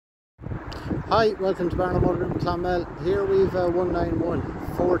Hi, welcome to Barlo Motor in Clonmel. Here we've a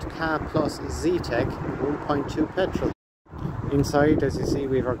 191 Ford Ka Plus Zetec 1.2 petrol. Inside, as you see,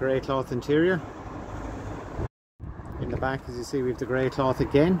 we've our grey cloth interior. In the back, as you see, we've the grey cloth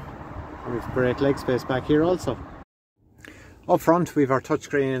again, and we've great leg space back here also. Up front, we've our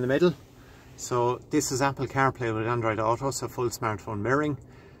touchscreen in the middle. So this is Apple CarPlay with Android Auto, so full smartphone mirroring.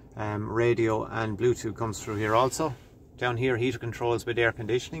 Radio and Bluetooth comes through here also. Down here, heater controls with air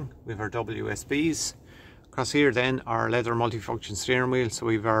conditioning. We've our WSBs. Across here then, our leather multifunction steering wheel. So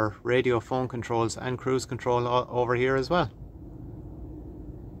we've our radio, phone controls and cruise control over here as well.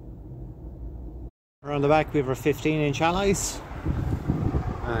 Around the back, we've our 15-inch alloys.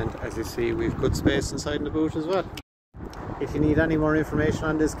 And as you see, we've good space inside in the boot as well. If you need any more information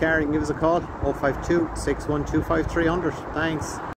on this car, you can give us a call, 052 612 5300. Thanks.